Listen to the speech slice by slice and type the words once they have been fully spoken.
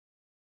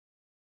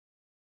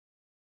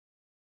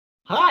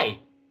Hi,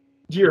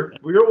 you're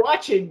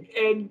watching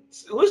and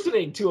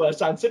listening to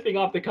us on Sipping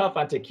Off the Cuff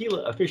on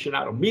Tequila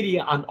Aficionado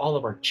Media on all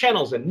of our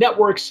channels and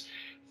networks.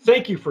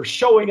 Thank you for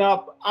showing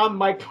up. I'm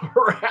Mike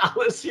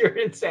Morales here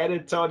in San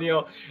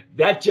Antonio.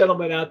 That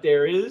gentleman out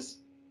there is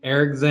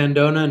Eric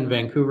Zandona in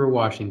Vancouver,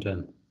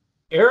 Washington.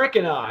 Eric,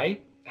 and I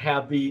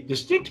have the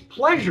distinct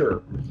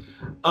pleasure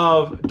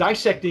of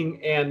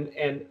dissecting and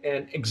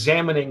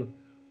examining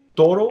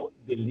Toro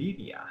de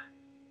Lidia.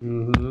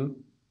 Mm-hmm.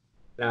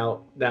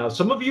 Now,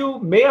 some of you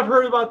may have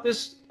heard about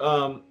this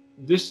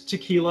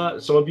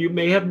tequila. Some of you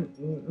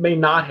may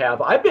not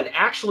have. I've been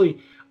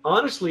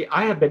honestly,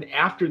 I have been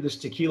after this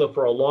tequila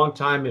for a long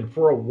time, and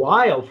for a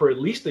while, for at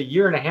least a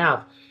year and a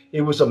half, it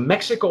was a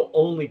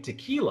Mexico-only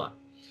tequila.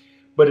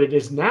 But it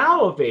is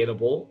now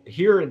available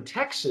here in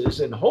Texas,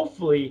 and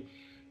hopefully,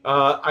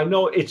 I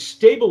know its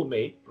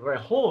stablemate,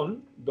 Rejon,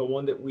 the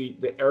one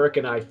that Eric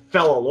and I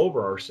fell all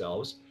over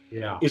ourselves,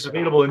 is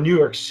available in New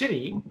York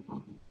City.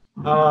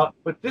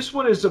 But this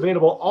one is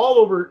available all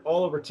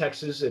over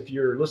Texas. If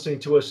you're listening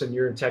to us and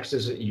you're in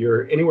Texas,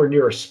 you're anywhere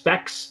near a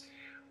Specs,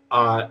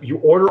 you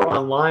order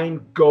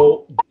online,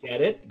 go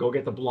get it. Go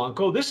get the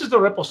Blanco. This is the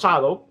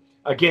Reposado.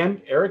 Again,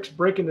 Eric's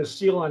breaking the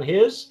seal on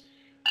his.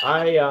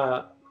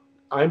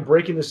 I'm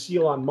breaking the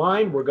seal on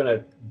mine. We're going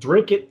to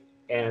drink it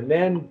and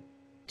then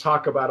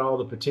talk about all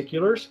the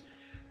particulars.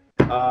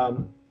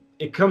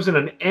 It comes in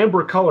an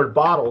amber-colored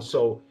bottle,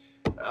 so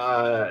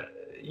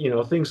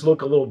things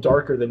look a little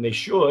darker than they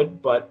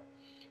should. But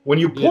when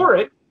you pour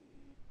it,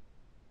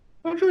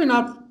 actually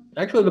not.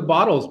 Actually, the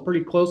bottle is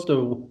pretty close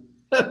to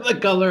the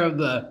color of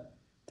the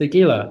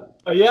tequila.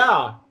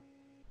 Yeah,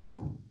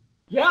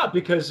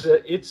 because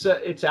it's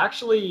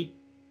actually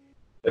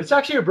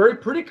a very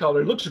pretty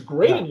color. It looks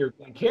great in your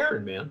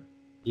Glencairn, man.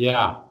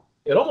 Yeah.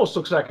 It almost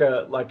looks like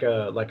an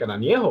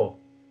añejo.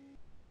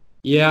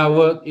 Yeah,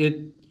 well,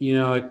 it's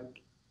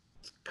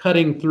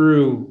cutting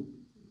through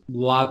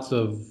lots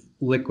of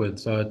liquid,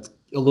 so it's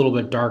a little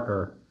bit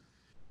darker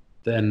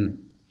than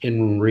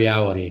in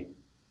reality.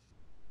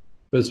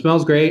 But it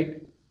smells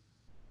great.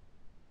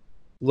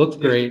 Looks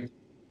great.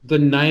 The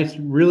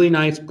really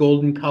nice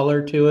golden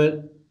color to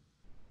it.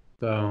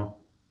 So.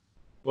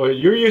 Well,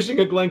 you're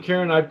using a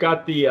Glencairn. I've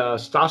got the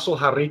Stossel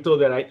Jarrito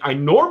that I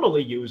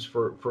normally use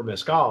for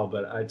mezcal,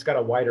 but it's got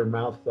a wider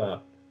mouth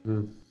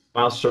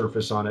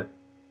surface on it.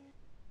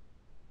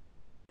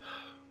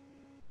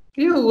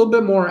 A little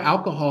bit more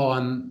alcohol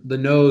on the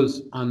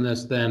nose on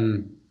this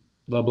than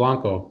the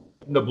Blanco.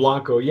 The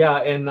Blanco, yeah,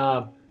 and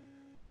I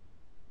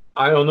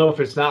don't know if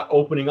it's not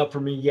opening up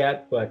for me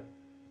yet, but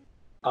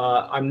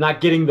I'm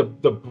not getting the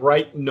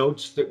bright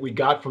notes that we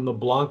got from the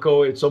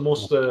Blanco. It's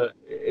almost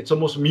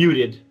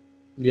muted.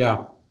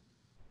 Yeah.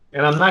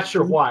 And I'm not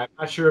sure why. I'm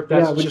not sure if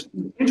that's just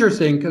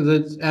interesting because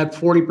it's at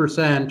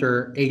 40%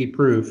 or 80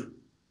 proof.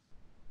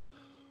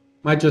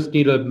 Might just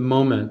need a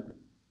moment.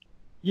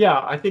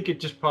 Yeah, I think it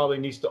just probably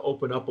needs to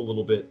open up a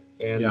little bit,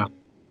 and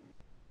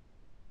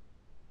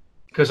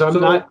because I'm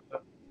not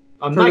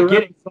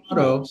getting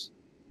Reposado.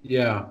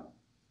 Yeah,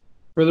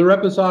 for the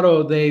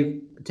Reposado,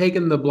 they've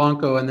taken the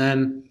Blanco and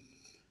then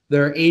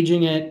they're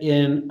aging it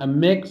in a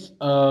mix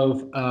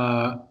of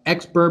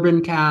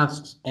ex-bourbon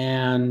casks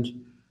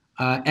and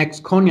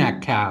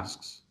ex-cognac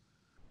casks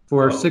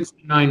for 6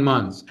 to 9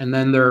 months, and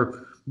then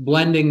they're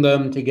blending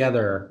them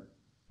together.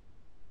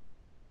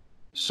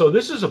 So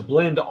this is a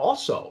blend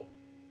also.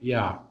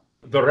 Yeah.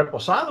 The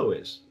Reposado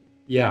is.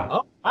 Yeah.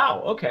 Oh,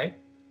 wow. Okay.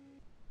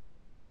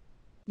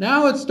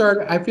 Now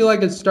I feel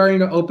like it's starting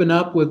to open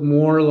up with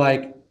more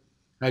like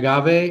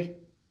agave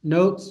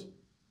notes.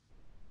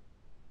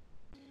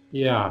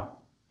 Yeah.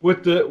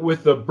 With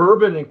the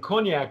bourbon and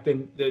cognac,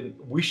 then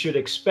we should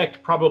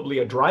expect probably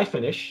a dry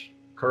finish,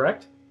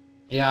 correct?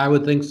 Yeah, I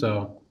would think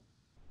so.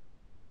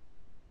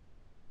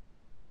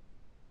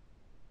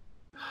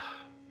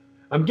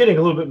 I'm getting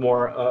a little bit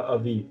more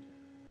of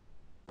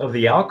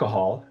the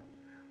alcohol.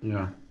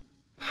 Yeah.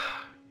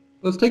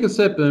 Let's take a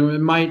sip, and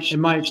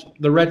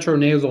the retro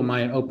nasal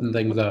might open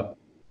things up.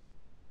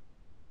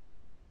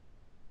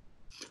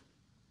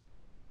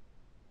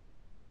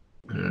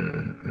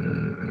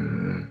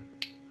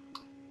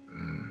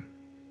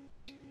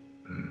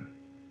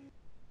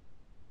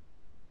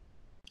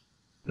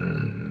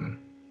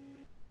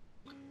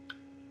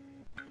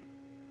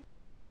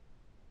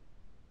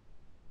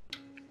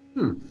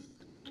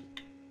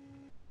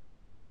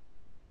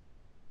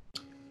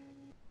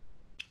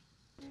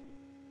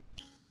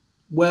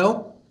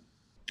 Well,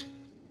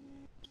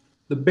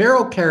 the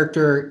barrel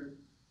character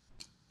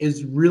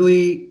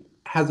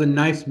has a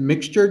nice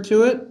mixture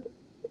to it,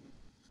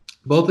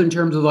 both in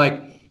terms of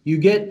like you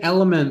get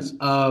elements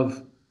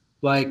of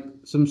like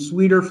some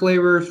sweeter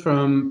flavors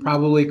from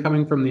probably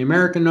coming from the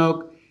American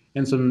oak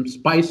and some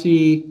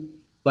spicy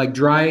like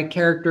dry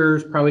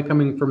characters probably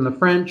coming from the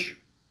French.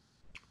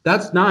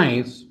 That's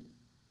nice,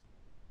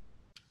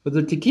 but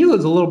the tequila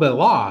is a little bit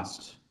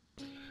lost.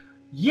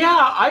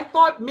 Yeah, I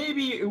thought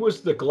maybe it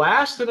was the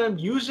glass that I'm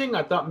using.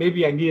 I thought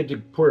maybe I needed to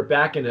pour it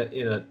back in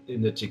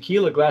the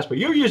tequila glass, but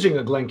you're using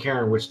a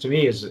Glencairn, which to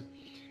me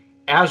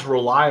as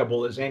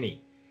reliable as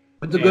any.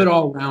 It's a good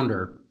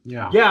all-rounder.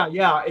 Yeah.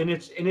 Yeah, and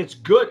it's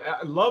good.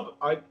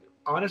 I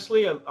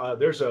honestly,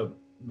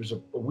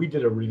 we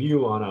did a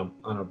review on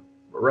a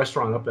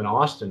restaurant up in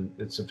Austin.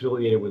 It's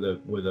affiliated with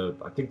a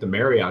I think the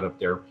Marriott up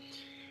there,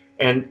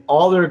 and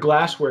all their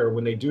glassware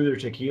when they do their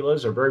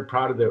tequilas are very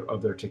proud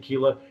of their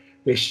tequila.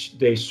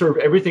 They serve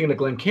everything in a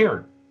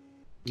Glencairn.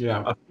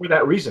 Yeah. For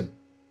that reason.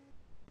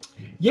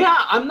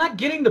 Yeah, I'm not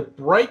getting the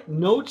bright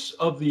notes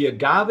of the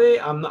agave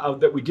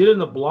that we did in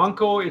the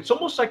Blanco. It's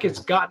almost like it's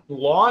gotten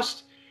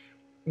lost.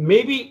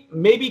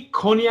 Maybe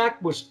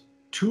cognac was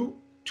too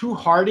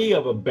hearty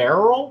of a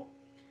barrel.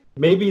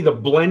 Maybe the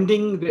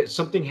blending, that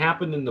something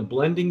happened in the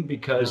blending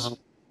because.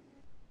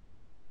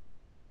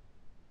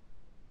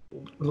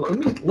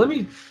 Let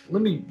me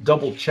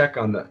double check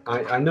on that.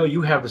 I know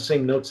you have the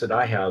same notes that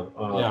I have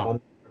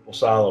on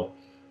Reposado.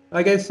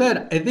 Like I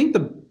said, I think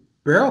the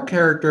barrel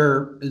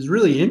character is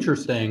really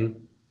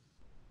interesting.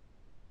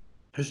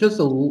 It's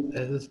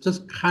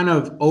just kind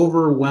of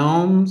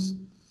overwhelms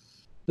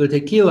the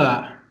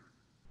tequila.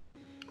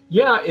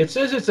 Yeah, it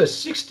says it's a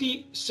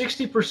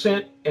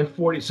 60% and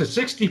 40. It's a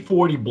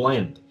 60-40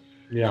 blend.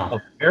 Yeah.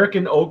 Of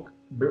American oak,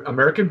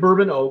 American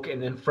bourbon oak,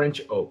 and then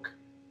French oak.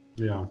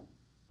 Yeah.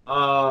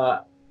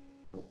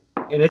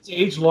 And it's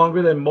aged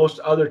longer than most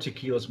other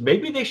tequilas.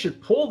 Maybe they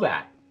should pull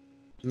that.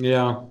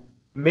 Yeah.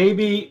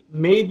 Maybe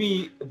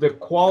the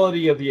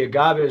quality of the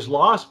agave is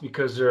lost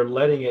because they're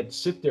letting it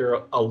sit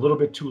there a little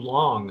bit too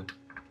long.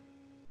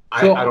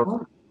 So, I don't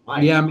know.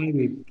 Yeah,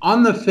 maybe.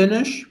 On the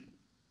finish,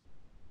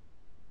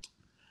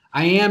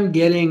 I am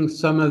getting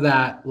some of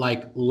that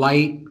like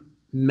light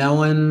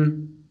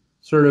melon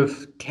sort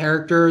of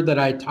character that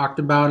I talked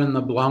about in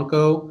the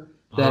Blanco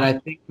that I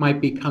think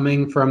might be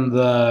coming from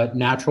the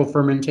natural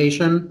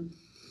fermentation.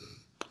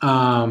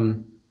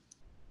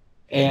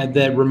 And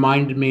that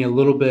reminded me a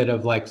little bit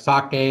of like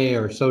sake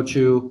or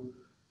sochu.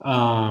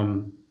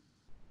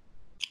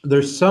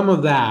 There's some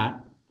of that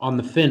on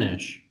the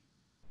finish.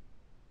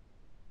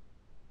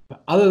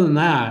 But other than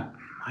that,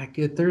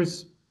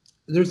 there's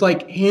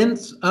like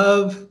hints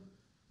of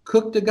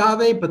cooked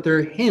agave, but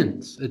they're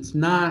hints. It's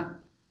not.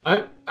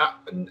 I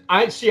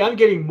see. I'm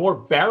getting more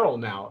barrel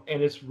now,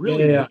 and it's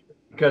really weird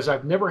because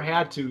I've never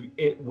had to.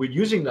 With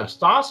using the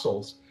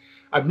Stossels,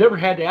 I've never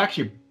had to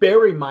actually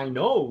bury my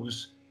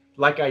nose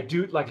like I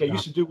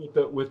used to do with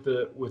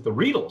the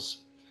Riedels.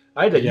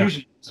 I had to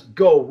usually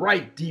go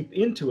right deep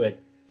into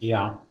it.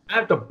 Yeah. I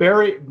have to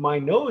bury my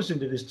nose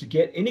into this to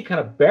get any kind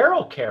of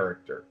barrel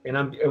character,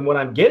 and what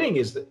I'm getting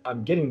is that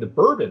I'm getting the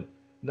bourbon,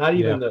 not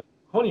even the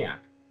cognac.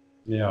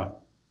 Yeah.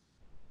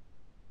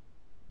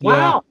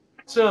 Wow.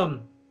 Yeah.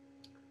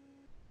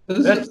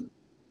 That's a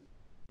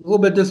little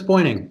bit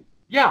disappointing.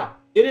 Yeah,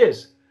 it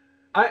is.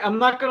 I'm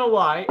not gonna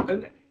lie,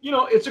 and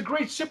it's a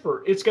great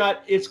sipper.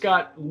 It's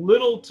got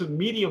little to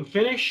medium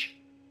finish.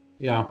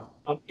 Yeah.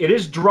 It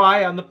is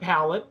dry on the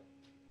palate,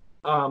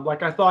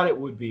 like I thought it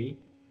would be.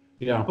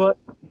 Yeah. But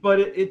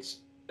it's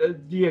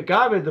the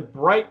agave, the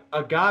bright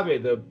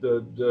agave,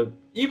 the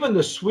even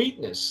the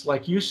sweetness,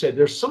 like you said,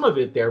 there's some of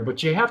it there,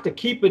 but you have to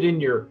keep it on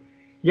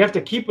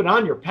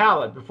your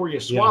palate before you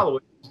swallow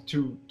it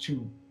to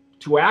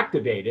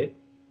activate it.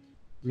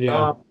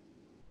 Yeah.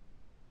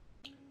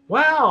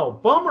 Wow,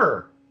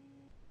 bummer.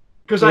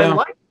 Because I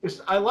like this.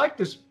 I like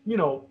this.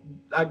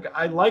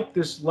 I like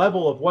this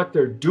level of what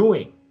they're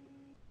doing.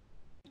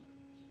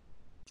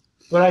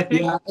 But I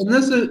think,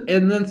 this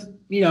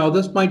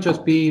might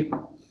just be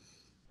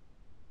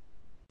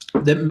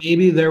that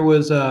maybe there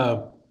was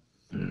a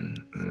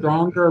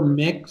stronger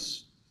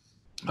mix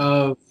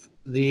of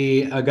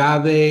the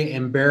agave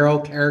and barrel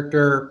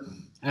character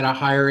at a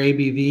higher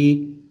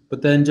ABV,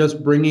 but then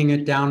just bringing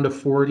it down to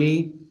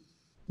 40,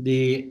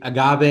 the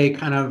agave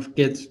kind of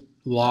gets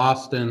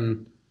lost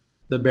and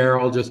the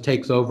barrel just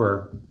takes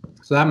over.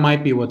 So that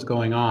might be what's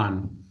going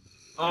on.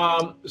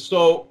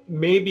 So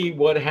maybe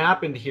what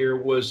happened here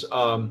was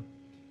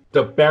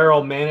the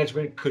barrel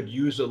management could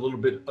use a little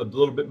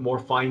bit more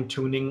fine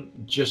tuning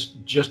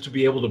just to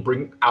be able to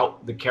bring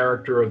out the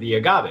character of the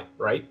agave,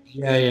 right?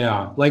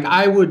 Yeah. Like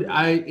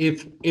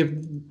if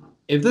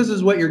this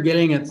is what you're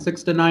getting at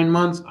 6 to 9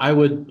 months, I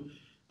would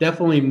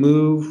definitely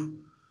move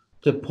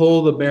to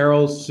pull the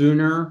barrels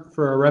sooner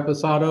for a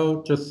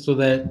reposado, just so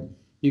that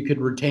you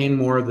could retain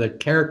more of the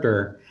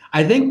character.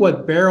 I think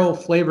what barrel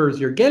flavors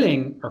you're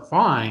getting are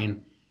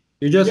fine.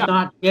 You're just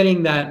not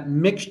getting that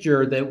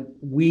mixture that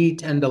we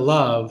tend to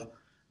love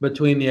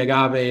between the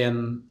agave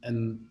and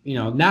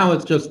now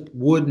it's just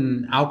wood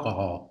and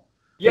alcohol.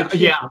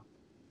 Yeah.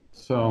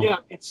 So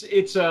it's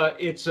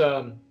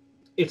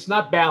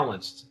not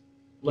balanced.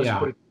 Let's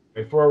put it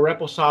that way. For a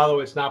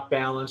reposado, it's not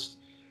balanced.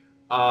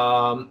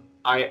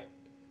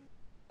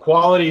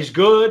 Quality is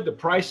good, the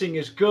pricing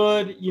is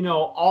good,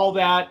 all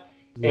that.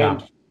 Yeah.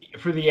 And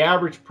for the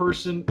average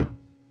person,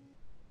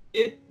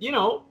 it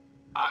ain't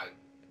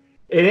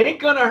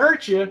gonna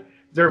hurt you.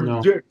 They're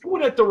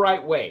doing it the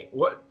right way.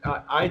 What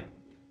I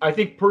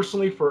think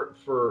personally for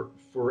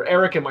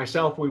Eric and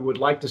myself, we would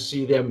like to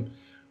see them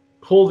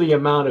pull the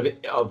amount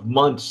of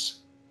months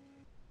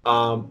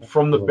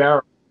from the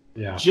barrel,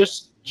 Yeah.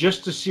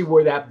 just to see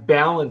where that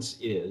balance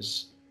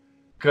is,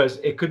 because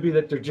it could be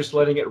that they're just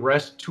letting it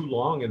rest too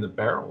long in the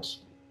barrels.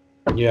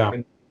 Yeah.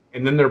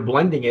 And then they're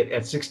blending it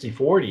at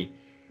 60-40.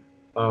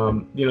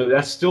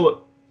 That's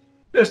still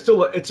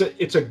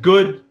it's a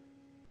good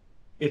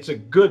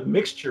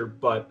mixture,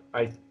 but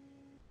like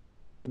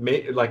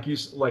you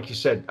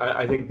said,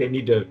 I think they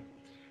need to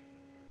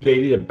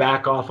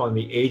back off on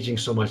the aging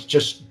so much,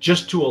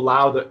 just to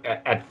allow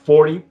at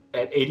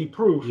 80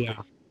 proof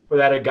for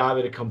that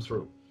agave to come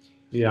through.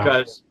 Yeah.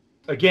 Because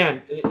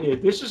again,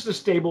 if this is the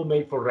stable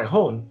made for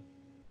Rejon,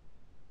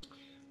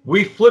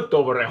 we flipped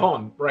over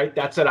Rejon, right?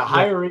 That's at a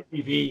higher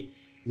ABV,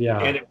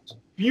 and it's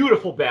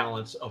beautiful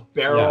balance of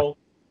barrel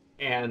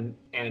and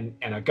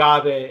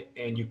agave,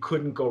 and you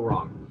couldn't go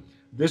wrong.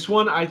 This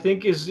one, I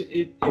think,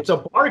 it's a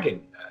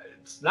bargain.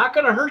 It's not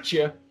going to hurt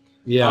you.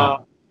 Yeah.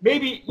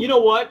 Maybe, you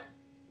know what?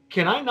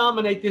 Can I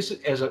nominate this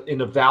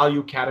in a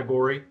value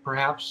category,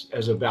 perhaps,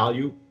 as a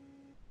value?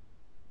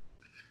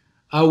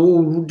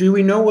 Do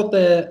we know what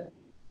the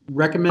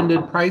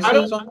recommended price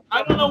is on?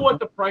 I don't know what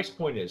the price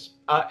point is.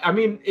 I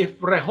mean, if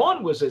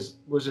Rejon was as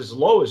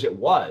low as it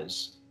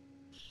was,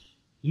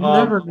 you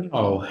never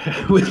know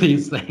with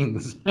these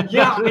things.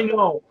 Yeah,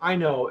 I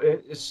know.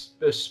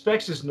 The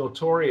Specs is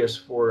notorious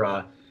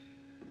for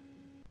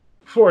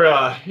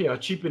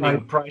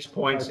cheapening price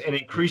points and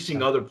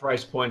increasing other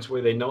price points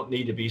where they don't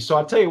need to be. So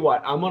I'll tell you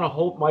what, I'm going to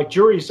hold my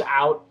jury's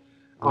out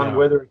on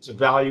whether it's a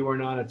value or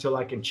not until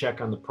I can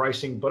check on the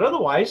pricing. But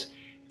otherwise,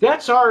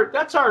 that's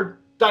our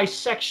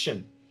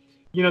dissection.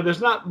 There's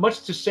not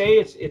much to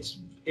say.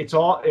 It's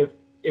all,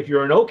 if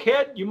you're an oak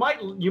head, you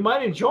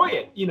might enjoy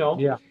it.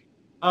 Yeah.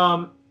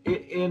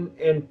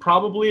 And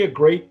probably a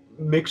great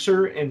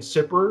mixer and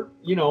sipper.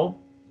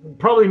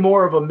 Probably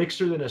more of a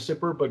mixer than a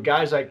sipper. But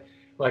guys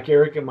like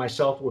Eric and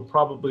myself would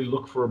probably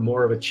look for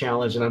more of a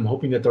challenge, and I'm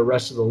hoping that the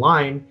rest of the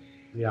line,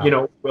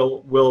 will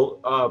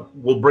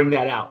bring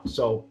that out.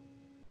 So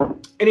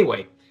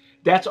anyway,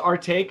 that's our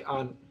take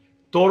on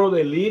Toro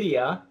de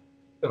Lidia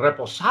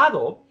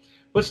Reposado.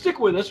 But stick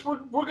with us. We're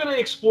going to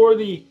explore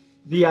the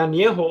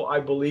añejo, I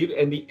believe,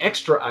 and the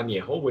extra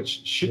añejo,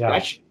 which should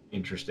be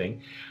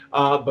interesting.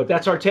 But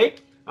that's our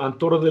take on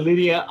Toro de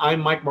Lidia. I'm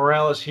Mike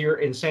Morales here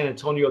in San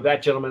Antonio.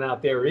 That gentleman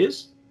out there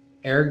is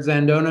Eric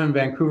Zandona in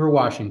Vancouver,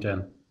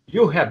 Washington.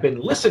 You have been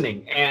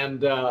listening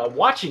and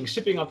watching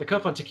Sipping Off the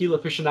Cuff on Tequila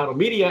Aficionado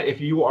Media. If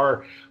you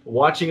are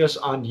watching us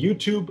on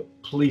YouTube,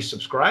 please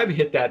subscribe.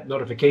 Hit that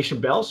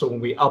notification bell so when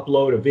we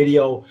upload a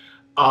video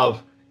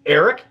of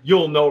Eric,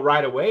 you'll know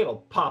right away.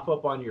 It'll pop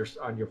up on your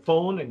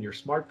phone and your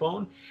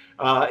smartphone.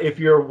 If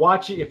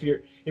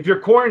you're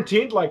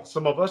quarantined, like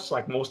some of us,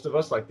 like most of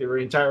us, like the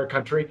entire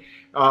country,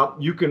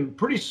 you can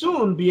pretty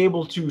soon be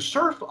able to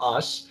surf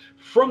us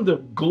from the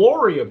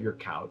glory of your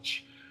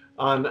couch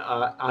on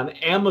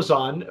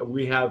Amazon.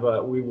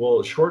 We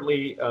will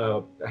shortly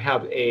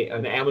have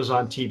an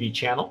Amazon TV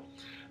channel,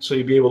 so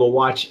you'll be able to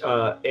watch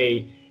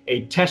a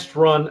test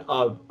run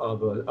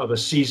of a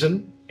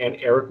season, and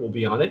Eric will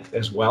be on it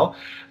as well.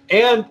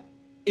 And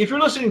if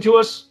you're listening to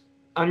us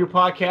on your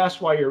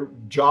podcast while you're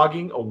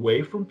jogging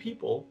away from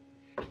people,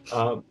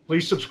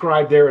 please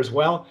subscribe there as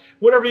well.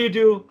 Whatever you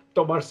do,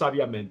 tomar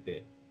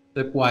sabiamente.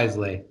 Sip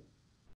wisely.